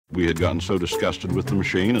We had gotten so disgusted with the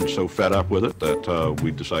machine and so fed up with it that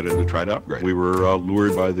we decided to try to upgrade. We were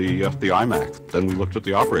lured by the iMac. Then we looked at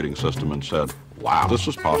the operating system and said, wow, this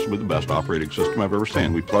is possibly the best operating system I've ever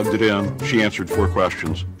seen. We plugged it in, she answered 4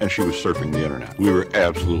 questions, and she was surfing the internet. We were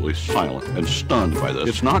absolutely silent and stunned by this.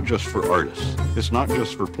 It's not just for artists. It's not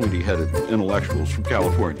just for pointy-headed intellectuals from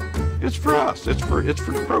California. It's for us. It's for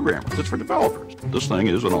programmers. It's for developers. This thing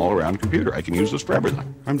is an all-around computer. I can use this for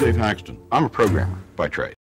everything. I'm Dave Haxton. I'm a programmer by trade.